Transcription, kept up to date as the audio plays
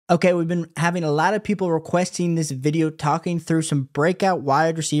Okay, we've been having a lot of people requesting this video talking through some breakout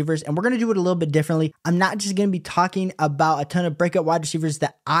wide receivers, and we're going to do it a little bit differently. I'm not just going to be talking about a ton of breakout wide receivers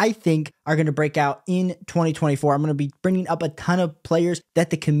that I think are going to break out in 2024. I'm going to be bringing up a ton of players that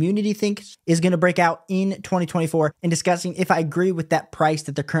the community thinks is going to break out in 2024 and discussing if I agree with that price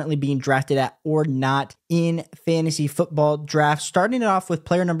that they're currently being drafted at or not in fantasy football drafts. Starting it off with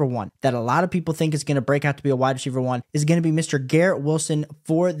player number one that a lot of people think is going to break out to be a wide receiver one is going to be Mr. Garrett Wilson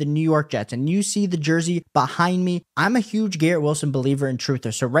for the New York Jets. And you see the jersey behind me. I'm a huge Garrett Wilson believer and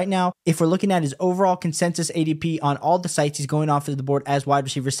truther. So right now, if we're looking at his overall consensus ADP on all the sites, he's going off of the board as wide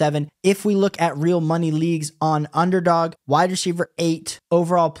receiver 7. If we look at real money leagues on Underdog, wide receiver 8,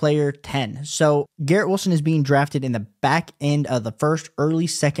 overall player 10. So Garrett Wilson is being drafted in the back end of the first, early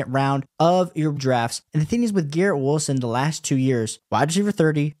second round of your drafts. And the thing is with Garrett Wilson, the last 2 years, wide receiver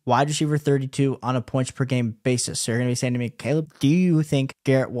 30, wide receiver 32 on a points per game basis. So you're going to be saying to me, Caleb, do you think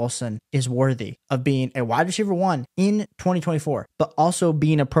Garrett Wilson is worthy of being a wide receiver 1 in 2024, but also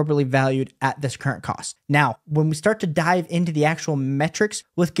being appropriately valued at this current cost? Now, when we start to dive into the actual metrics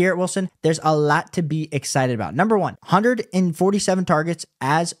with Garrett Wilson, there's a lot to be excited about. Number one, 147 targets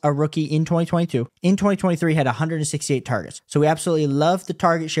as a rookie in 2022. In 2023, had 168 targets. So we absolutely love the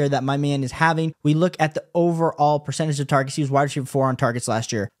target share that my man is having. We look at the overall percentage of targets. He was wide receiver 4 on targets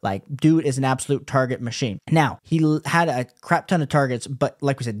last year. Like, dude is an absolute target machine. Now, he had a crap ton of targets, but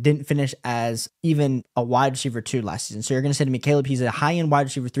like we said, didn't finish as even a wide receiver 2 last season. So you're going to say to me, Caleb, he's a high-end wide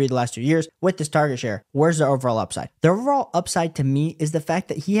receiver 3 the last 2 years with this target share. Where's the overall upside? The overall upside to me is the fact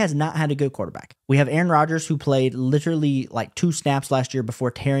that he has not had a good quarterback. We have Aaron Rodgers, who played literally like 2 snaps last year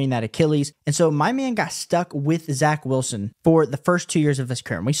before tearing that Achilles. And so my man got stuck with Zach Wilson for the first 2 years of his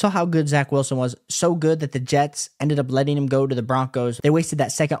career. And we saw how good Zach Wilson was, so good that the Jets ended up letting him go to the Broncos. They wasted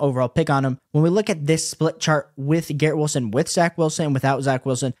that second overall pick on him. When we look at this split chart with Garrett Wilson, with Zach Wilson, and without Zach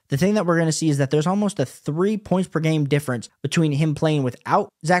Wilson, the thing that we're going to see is that there's almost a 3 points per game difference between him playing without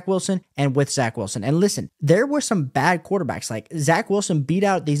Zach Wilson and with Zach Wilson. And listen, there were some bad quarterbacks. Like Zach Wilson beat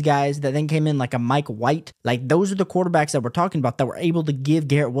out these guys that then came in like a Mike White. Like those are the quarterbacks that we're talking about that were able to give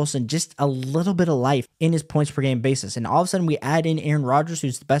Garrett Wilson just a little bit of life in his points per game basis. And all of a sudden we add in Aaron Rodgers,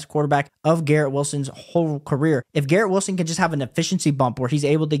 who's the best quarterback of Garrett Wilson's whole career. If Garrett Wilson can just have an efficiency bump where he's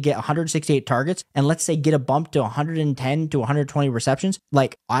able to get 168 targets and let's say get a bump to 110 to 120 receptions,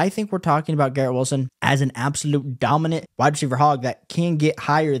 like I think we're talking about Garrett Wilson as an absolute dominant wide receiver hog that can get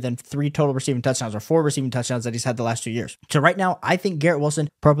higher than 3 total receiving touchdowns or 4 receiving touchdowns that he's had the last 2 years. So right now, I think Garrett Wilson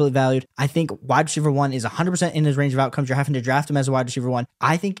appropriately valued. I think wide receiver 1 is 100% in his range of outcomes. You're having to draft him as a wide receiver 1.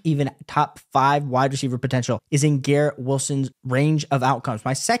 I think even top 5 wide receiver potential is in Garrett Wilson's range of outcomes.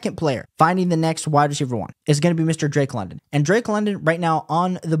 My second player finding the next wide receiver 1 is going to be Mr. Drake London. And Drake London right now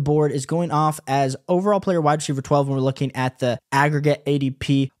on the board is going off as overall player wide receiver 12 when we're looking at the aggregate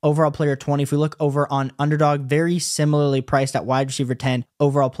ADP, overall player 20. If we look over on Underdog, very similarly priced at wide receiver 10,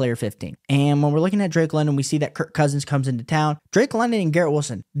 overall player 15. And when we're looking at Drake London, we see that Kirk Cousins comes into town. Drake London and Garrett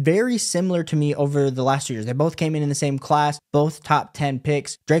Wilson, very similar to me over the last 2 years. They both came in the same class, both top 10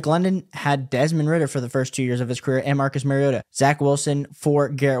 picks. Drake London had Desmond Ridder for the first 2 years of his career and Marcus Mariota. Zach Wilson for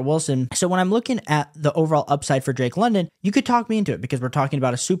Garrett Wilson. So when I'm looking at the overall upside for Drake London, you could talk me into it because we're talking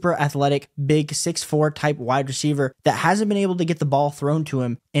about a super athletic, big 6'4" type wide receiver that hasn't been able to get the ball thrown to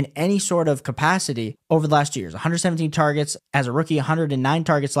him in any sort of capacity over the last 2 years. 117 targets as a rookie, 109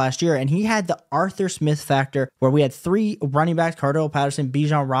 targets last year. And he had the Arthur Smith factor where we had 3 running backs, Cardell Patterson,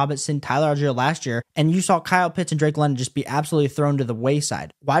 Bijan Robinson, Tyler Algier last year. And you saw Kyle Pitts and Drake London just be absolutely thrown to the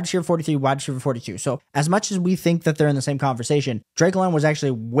wayside. Wide receiver 43, wide receiver 42. So as much as we think that they're in the same conversation, Drake London was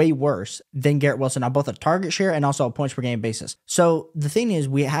actually way worse than Garrett Wilson on both a target share and also a points per game basis. So the thing is,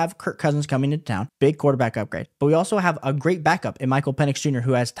 we have Kirk Cousins coming into town, big quarterback upgrade, but we also have a great backup in Michael Penix Jr.,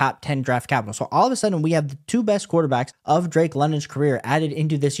 who has top 10 draft capital. So all of a sudden we have the 2 best quarterbacks of Drake London's career added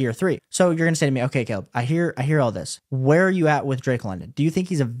into this year 3. So you're going to say to me, okay, Caleb, I hear all this. Where are you at with Drake London? Do you think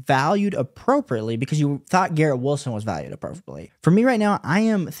he's valued appropriately because you thought Garrett Wilson was valued appropriately? For me right now, I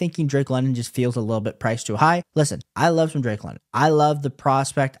am thinking Drake London just feels a little bit priced too high. Listen, I love some Drake London. I love the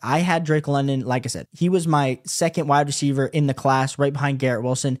prospect. I had Drake London, like I said, he was my second wide receiver in the class right behind Garrett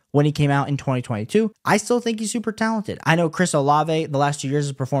Wilson when he came out in 2022. I still think he's super talented. I know Chris Olave the last 2 years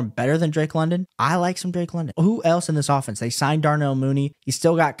has performed better than Drake London. I like some Drake London. Who else in this offense? They signed Darnell Mooney. You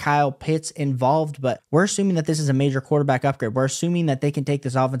still got Kyle Pitts involved, but we're assuming that this is a major quarterback upgrade. We're assuming that they can take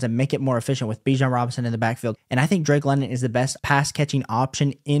this offense and make it more efficient with Bijan Robinson in the backfield. And I think Drake London is the best pass catching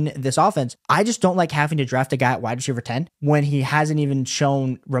option in this offense. I just don't like having to draft a guy at wide receiver 10 when he hasn't even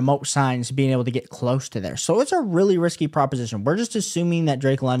shown remote signs of being able to get close to there. So it's a really risky proposition. We're just assuming that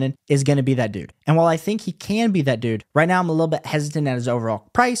Drake London is going to be that dude. And while I think he can be that dude, right now I'm a little bit hesitant at his overall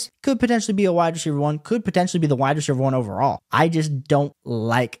price. Could potentially be a wide receiver 1, could potentially be the wide receiver 1 overall. I just don't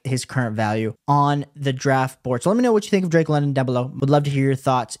like his current value on the draft board. So let me know what you think of Drake London down below. Would love to hear your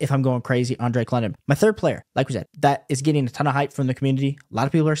thoughts if I'm going crazy on Drake London. My third player, like we said, that is getting a ton of hype from the community, a lot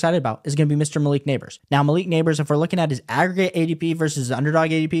of people are excited about, is going to be Mr. Malik Nabers. Now, Malik Nabers, if we're looking at his aggregate ADP versus his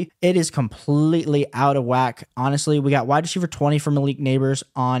underdog ADP, it is completely out of whack. Honestly, we got wide receiver 20 for Malik Nabers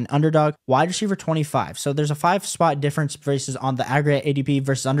on underdog, wide receiver 25. So there's a 5-spot difference versus on the aggregate ADP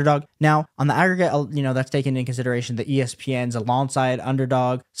versus underdog. Now, on the aggregate, that's taken into consideration the ESPNs alongside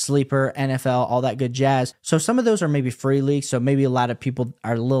underdog, sleeper, NFL, all that good jazz. So some of those are maybe free leagues. So maybe a lot of people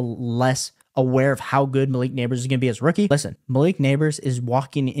are a little less aware of how good Malik Nabers is going to be as rookie. Listen, Malik Nabers is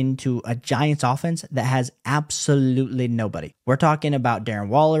walking into a Giants offense that has absolutely nobody. We're talking about Darren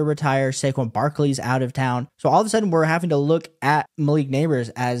Waller retires, Saquon Barkley's out of town. So all of a sudden we're having to look at Malik Nabers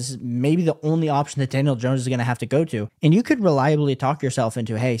as maybe the only option that Daniel Jones is going to have to go to. And you could reliably talk yourself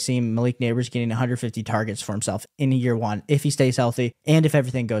into, hey, seeing Malik Nabers getting 150 targets for himself in year 1 if he stays healthy and if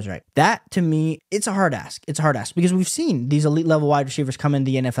everything goes right. That to me, it's a hard ask. It's a hard ask because we've seen these elite level wide receivers come in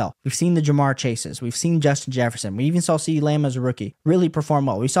the NFL. We've seen the Jamar Chases. We've seen Justin Jefferson. We even saw CeeDee Lamb as a rookie really perform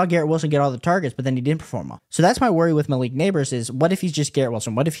well. We saw Garrett Wilson get all the targets, but then he didn't perform well. So that's my worry with Malik Nabers is what if he's just Garrett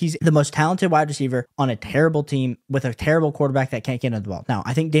Wilson? What if he's the most talented wide receiver on a terrible team with a terrible quarterback that can't get into the ball? Now,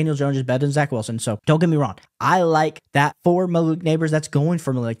 I think Daniel Jones is better than Zach Wilson, so don't get me wrong. I like that for Malik Nabers. That's going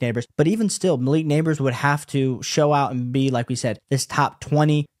for Malik Nabers. But even still, Malik Nabers would have to show out and be, like we said, this top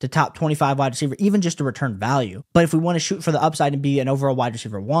 20 to top 25 wide receiver, even just to return value. But if we want to shoot for the upside and be an overall wide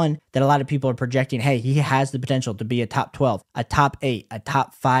receiver 1, that a lot of people are projecting, hey, he has the potential to be a top 12, a top 8, a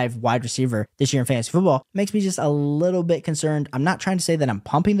top 5 wide receiver this year in fantasy football, makes me just a little bit concerned. I'm not trying to say that I'm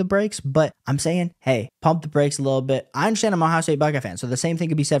pumping the brakes, but I'm saying, hey, pump the brakes a little bit. I understand I'm a Ohio State Buckeye fan, so the same thing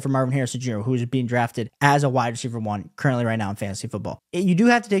could be said for Marvin Harrison Jr., who is being drafted as a wide receiver 1 currently right now in fantasy football. You do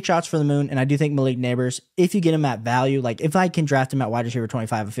have to take shots for the moon, and I do think Malik Nabers, if you get him at value, like if I can draft him at wide receiver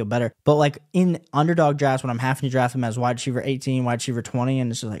 25, I feel better. But like in underdog drafts, when I'm having to draft him as wide receiver 18, wide receiver 20,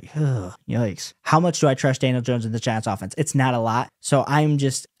 and it's just like, ugh, yikes. How much do I trust Daniel Jones in the Giants offense? It's not a lot. So I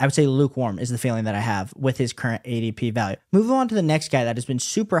would say lukewarm is the feeling that I have with his current ADP value. Moving on to the next guy that has been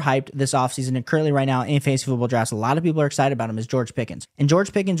super hyped this offseason and currently right now in fantasy football drafts, a lot of people are excited about him, is George Pickens. And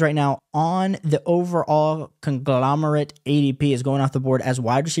George Pickens right now on the overall conglomerate ADP is going off the board as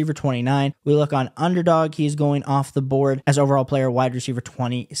wide receiver 29. We look on underdog, he's going off the board as overall player wide receiver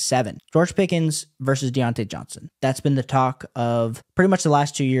 27. George Pickens versus Deontay Johnson. That's been the talk of pretty much the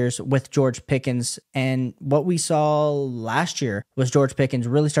last 2 years with George Pickens. And what we saw last year was George Pickens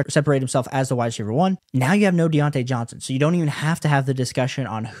really start to separate himself as the wide receiver 1. Now you have no Deontay Johnson. So you don't even have to have the discussion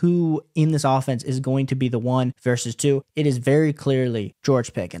on who in this offense is going to be the 1 versus 2. It is very clearly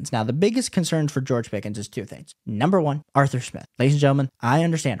George Pickens. Now, the biggest concern for George Pickens is 2 things. Number 1, Arthur Smith. Ladies and gentlemen, I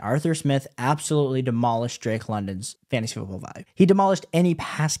understand Arthur Smith absolutely demolished Drake London's fantasy football value. He demolished any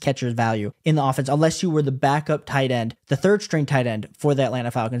pass catcher's value in the offense unless you were the backup tight end, the 3rd string tight end for the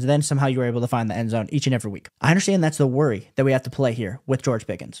Atlanta Falcons. Then somehow you were able to find the end zone each and every week. I understand that's the worry that we have to play here with George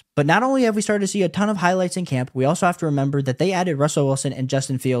Pickens. But not only have we started to see a ton of highlights in camp, we also have to remember that they added Russell Wilson and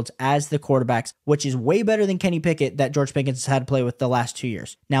Justin Fields as the quarterbacks, which is way better than Kenny Pickett that George Pickens has had to play with the last 2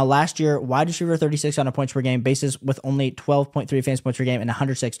 years. Now, last year, wide receiver 36 on a points per game basis with only 12.3 fantasy points per game and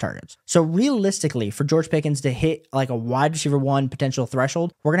 106 targets. So realistically, for George Pickens to hit like a wide receiver 1 potential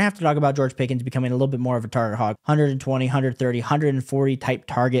threshold, we're going to have to talk about George Pickens becoming a little bit more of a target hog, 120, 130, 140 type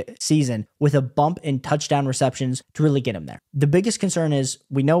target season with a bump in touchdown receptions to really get him there. The biggest concern is,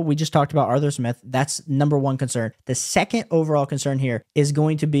 we know we just talked about Arthur Smith. That's number 1 concern. The second overall concern here is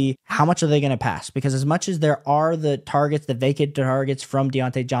going to be how much are they going to pass? Because as much as there are the targets, the vacant targets from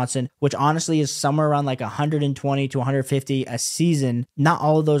Deontay Johnson, which honestly is somewhere around like 120 to 150 a season, not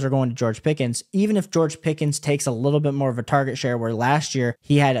all of those are going to George Pickens. Even if George Pickens takes a little bit more of a target share, where last year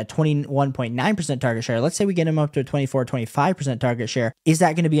he had a 21.9% target share, let's say we get him up to a 24, 25% target share, is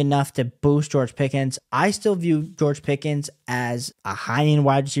that going to be enough enough to boost George Pickens. I still view George Pickens as a high-end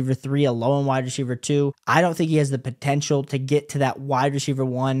wide receiver 3, a low-end wide receiver 2. I don't think he has the potential to get to that wide receiver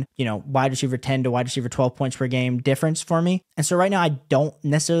 1, wide receiver 10 to wide receiver 12 points per game difference for me. And so right now, I don't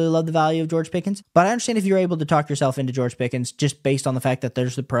necessarily love the value of George Pickens, but I understand if you're able to talk yourself into George Pickens just based on the fact that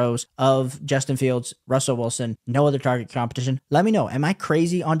there's the pros of Justin Fields, Russell Wilson, no other target competition. Let me know. Am I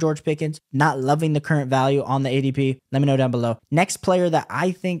crazy on George Pickens? Not loving the current value on the ADP? Let me know down below. Next player that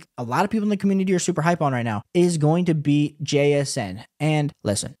I think a lot of people in the community are super hype on right now is going to be JSN. And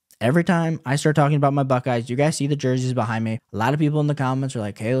listen, every time I start talking about my Buckeyes, you guys see the jerseys behind me. A lot of people in the comments are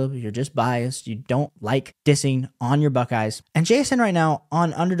like, Caleb, you're just biased. You don't like dissing on your Buckeyes. And JSN right now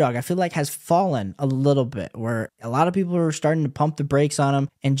on Underdog, I feel like has fallen a little bit, where a lot of people are starting to pump the brakes on him.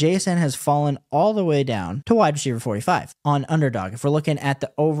 And JSN has fallen all the way down to wide receiver 45 on Underdog. If we're looking at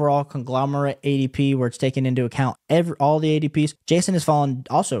the overall conglomerate ADP, where it's taken into account all the ADPs, JSN has fallen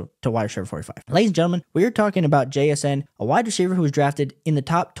also to wide receiver 45. Ladies and gentlemen, we are talking about JSN, a wide receiver who was drafted in the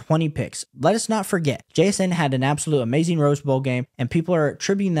top 20 picks. Let us not forget, JSN had an absolute amazing Rose Bowl game, and people are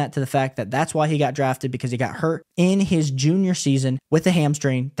attributing that to the fact that that's why he got drafted, because he got hurt in his junior season with a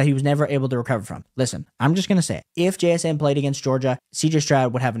hamstring that he was never able to recover from. Listen, I'm just going to say it. If JSN played against Georgia, CJ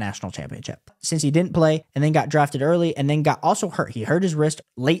Stroud would have a national championship. Since he didn't play and then got drafted early and then got also hurt, he hurt his wrist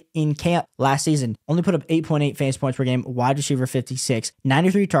late in camp last season, only put up 8.8 fantasy points per game, wide receiver 56,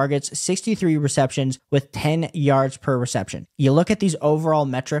 93 targets, 63 receptions with 10 yards per reception. You look at these overall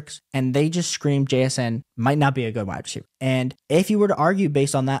metrics and they just scream JSN might not be a good wide receiver. And if you were to argue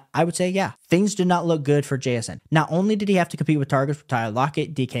based on that, I would say, yeah, things did not look good for JSN. Not only did he have to compete with targets with Tyler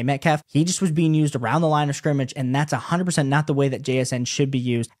Lockett, DK Metcalf, he just was being used around the line of scrimmage, and that's 100% not the way that JSN should be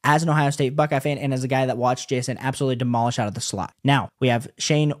used as an Ohio State Buckeye fan and as a guy that watched JSN absolutely demolish out of the slot. Now, we have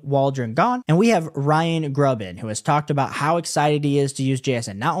Shane Waldron gone, and we have Ryan Grubbin, who has talked about how excited he is to use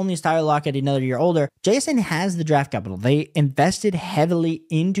JSN. Not only is Tyler Lockett another year older, JSN has the draft capital. They invested heavily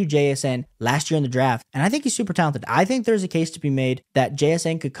into JSN last year in the draft, and I think he's super talented. I think there's a case to be made that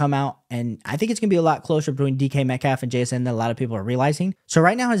JSN could come out, and I think it's going to be a lot closer between DK Metcalf and JSN than a lot of people are realizing. So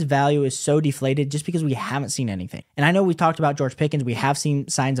right now his value is so deflated just because we haven't seen anything. And I know we talked about George Pickens. We have seen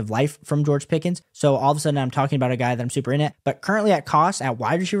signs of life from George Pickens. So all of a sudden I'm talking about a guy that I'm super in it. But currently at cost at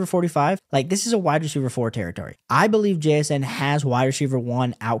wide receiver 45, like this is a wide receiver 4 territory. I believe JSN has wide receiver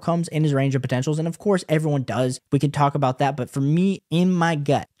 1 outcomes in his range of potentials. And of course everyone does. We can talk about that. But for me, in my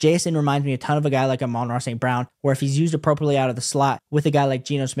gut, JSN reminds me a ton of a guy like Amon-Ra St. Brown, where if he's used appropriately out of the slot with a guy like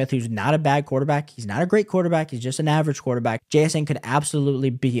Geno Smith, who's not a bad quarterback, he's not a great quarterback, he's just an average quarterback, JSN could absolutely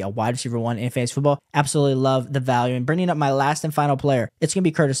be a wide receiver 1 in fantasy football. Absolutely love the value. And bringing up my last and final player, it's going to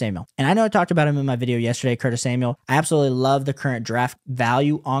be Curtis Samuel. And I know I talked about him in my video yesterday, Curtis Samuel. I absolutely love the current draft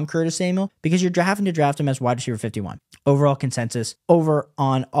value on Curtis Samuel because you're having to draft him as wide receiver 51. Overall consensus over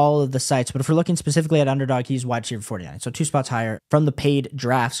on all of the sites. But if we're looking specifically at Underdog, he's wide receiver 49. So 2 spots higher from the paid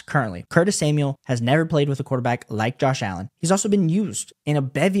drafts currently. Curtis Samuel has never played with a quarterback like Josh Allen. He's also been used in a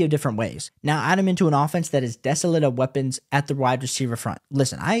bevy of different ways. Now add him into an offense that is desolate of weapons at the wide receiver front.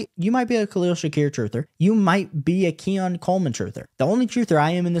 Listen, you might be a Khalil Shakir truther. You might be a Keon Coleman truther. The only truther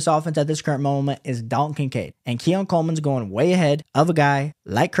I am in this offense at this current moment is Dalton Kincaid. And Keon Coleman's going way ahead of a guy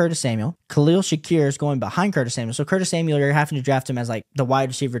like Curtis Samuel. Khalil Shakir is going behind Curtis Samuel. So Curtis Samuel, you're having to draft him as like the wide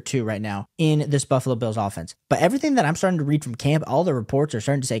receiver 2 right now in this Buffalo Bills offense. But everything that I'm starting to read from camp, all the reports are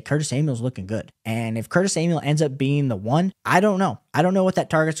starting to say Curtis Samuel's looking good. And if Curtis Samuel ends up being the one, I don't know. I don't know what that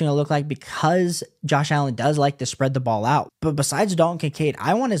target's going to look like because Josh Allen does like to spread the ball out. But besides Dalton Kincaid,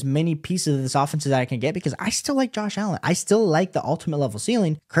 I want as many pieces of this offense as I can get because I still like Josh Allen. I still like the ultimate level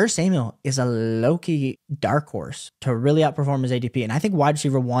ceiling. Curtis Samuel is a low-key dark horse to really outperform his ADP. And I think wide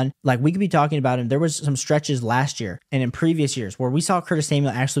receiver 1, like we could be talking about him. There was some stretches last year and in previous years where we saw Curtis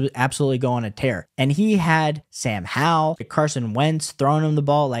Samuel actually absolutely go on a tear. And he had Sam Howell, Carson Wentz throwing him the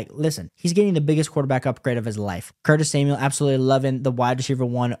ball. Like, listen, he's getting the biggest quarterback upgrade of his life. Curtis Samuel absolutely loving the wide receiver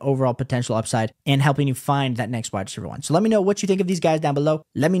 1 overall potential upside and helping you find that next wide receiver 1. So let me know what you think of these guys down below.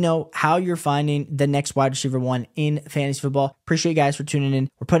 Let me know how you're finding the next wide receiver 1 in fantasy football. Appreciate you guys for tuning in.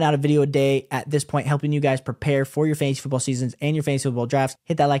 We're putting out a video a day at this point, helping you guys prepare for your fantasy football seasons and your fantasy football drafts.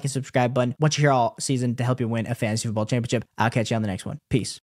 Hit that like and subscribe button once you're here all season to help you win a fantasy football championship. I'll catch you on the next one. Peace.